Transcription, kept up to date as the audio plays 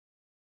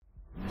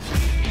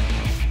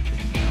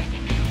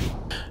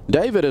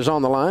David is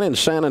on the line in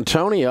San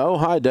Antonio.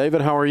 Hi,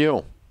 David. How are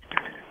you?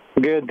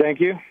 Good, thank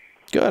you.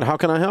 Good. How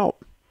can I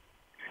help?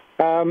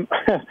 So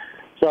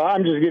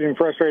I'm just getting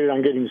frustrated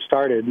on getting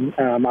started.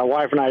 My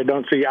wife and I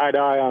don't see eye to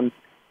eye on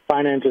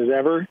finances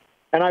ever,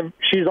 and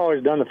she's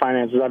always done the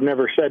finances. I've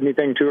never said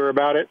anything to her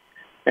about it,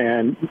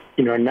 and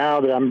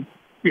now that I'm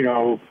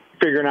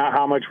figuring out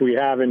how much we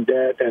have in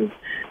debt, and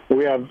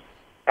we have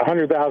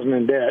 $100,000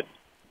 in debt.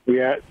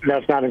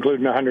 That's not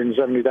including a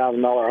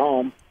 $170,000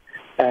 home,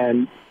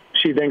 and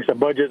she thinks the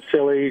budget's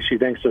silly. She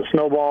thinks the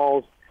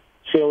snowball's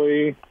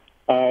silly.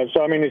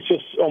 So, I mean, it's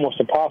just almost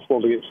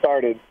impossible to get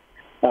started.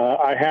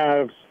 I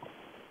have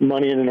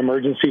money in an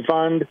emergency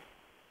fund.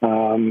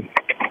 I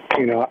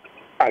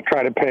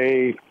try to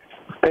pay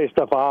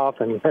stuff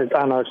off, and I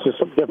don't know, it's just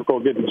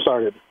difficult getting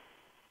started.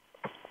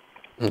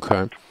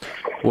 Okay.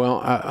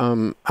 Well,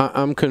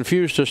 I'm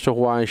confused as to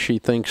why she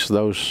thinks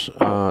those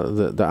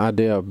the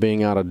idea of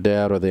being out of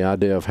debt or the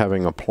idea of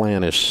having a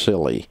plan is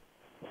silly.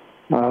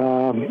 I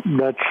don't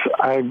know.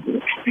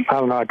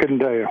 I couldn't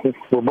tell you.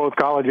 We're both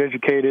college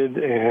educated,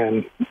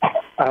 and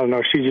I don't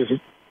know.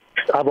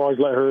 I've always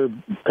let her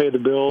pay the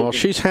bills. Well,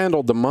 she's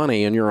handled the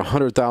money, and you're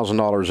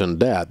 $100,000 in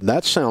debt.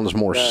 That sounds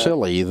more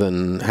silly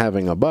than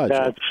having a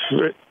budget.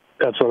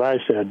 That's what I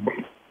said.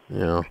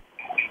 Yeah.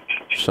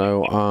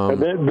 So,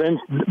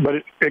 but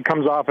it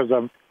comes off as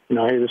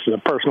hey, this is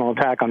a personal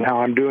attack on how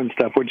I'm doing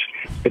stuff, which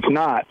it's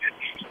not.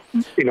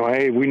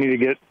 Hey, we need to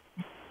get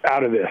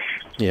out of this.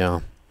 Yeah,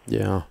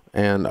 yeah,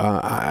 and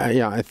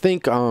I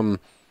think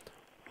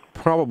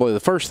probably the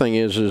first thing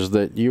is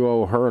that you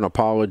owe her an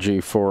apology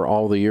for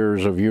all the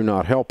years of you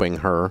not helping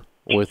her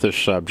with this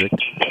subject,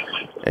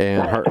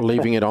 and her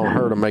leaving it on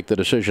her to make the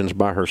decisions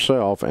by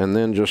herself, and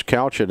then just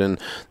couch it. And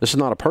this is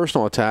not a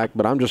personal attack,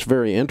 but I'm just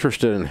very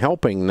interested in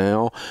helping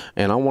now,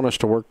 and I want us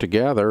to work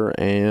together.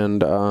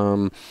 And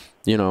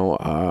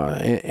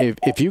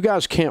if you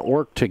guys can't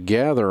work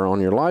together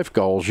on your life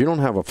goals, you don't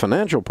have a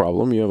financial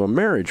problem, you have a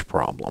marriage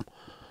problem.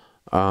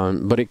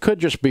 But it could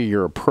just be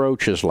your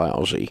approach is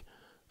lousy,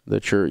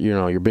 that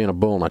you're being a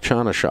bull in a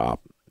china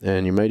shop,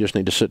 and you may just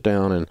need to sit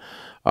down and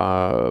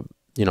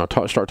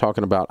start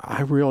talking about,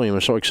 I really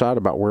am so excited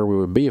about where we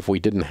would be if we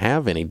didn't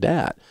have any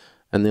debt.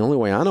 And the only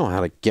way I know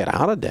how to get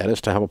out of debt is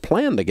to have a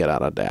plan to get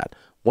out of debt.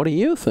 What do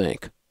you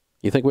think?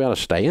 You think we ought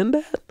to stay in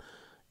debt?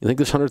 You think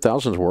this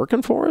 $100,000 is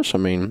working for us? I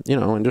mean,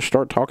 and just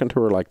start talking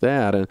to her like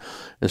that, and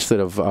instead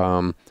of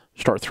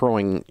start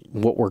throwing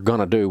what we're going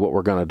to do, what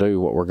we're going to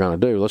do, what we're going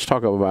to do. Let's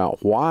talk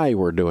about why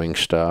we're doing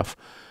stuff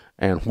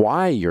and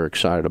why you're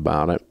excited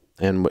about it.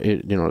 And,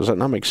 does that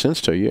not make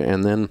sense to you?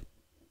 And then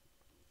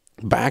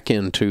back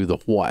into the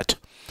what.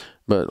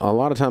 But a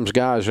lot of times,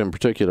 guys in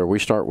particular, we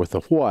start with the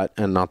what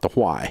and not the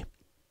why.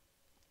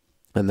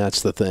 And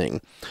that's the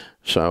thing.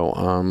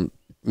 So,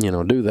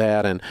 do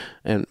that,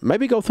 and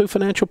maybe go through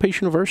Financial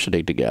Peace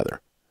University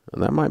together.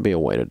 And that might be a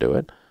way to do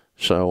it.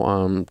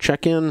 So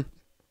check in,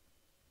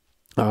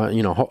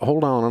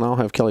 hold on, and I'll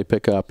have Kelly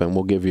pick up, and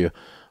we'll give you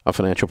a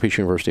Financial Peace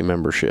University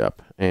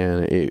membership.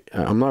 And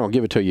I'm not going to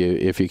give it to you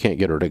if you can't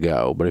get her to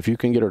go, but if you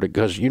can get her to,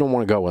 because you don't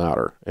want to go without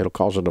her. It'll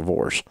cause a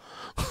divorce.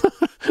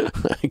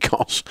 It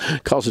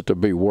cause it to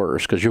be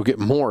worse, because you'll get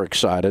more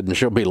excited and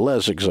she'll be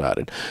less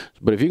excited.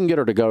 But if you can get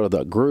her to go to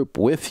the group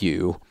with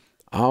you,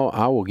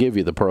 I will give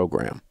you the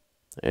program.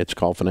 It's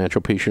called Financial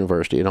Peace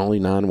University. It's only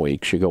 9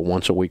 weeks. You go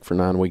once a week for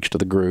 9 weeks to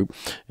the group,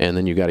 and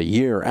then you got a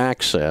year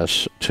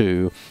access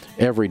to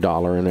every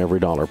dollar and every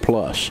dollar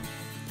plus.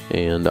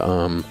 And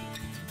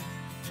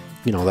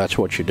that's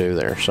what you do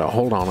there. So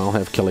hold on, I'll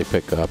have Kelly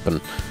pick up, and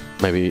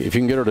maybe if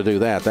you can get her to do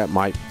that, that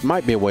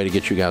might be a way to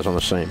get you guys on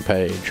the same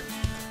page.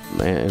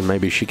 And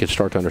maybe she could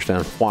start to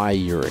understand why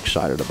you're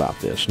excited about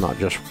this, not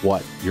just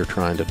what you're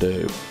trying to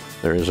do.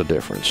 There is a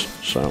difference.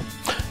 So,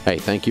 hey,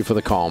 thank you for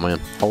the call, man.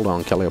 Hold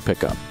on, Kelly will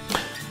pick up.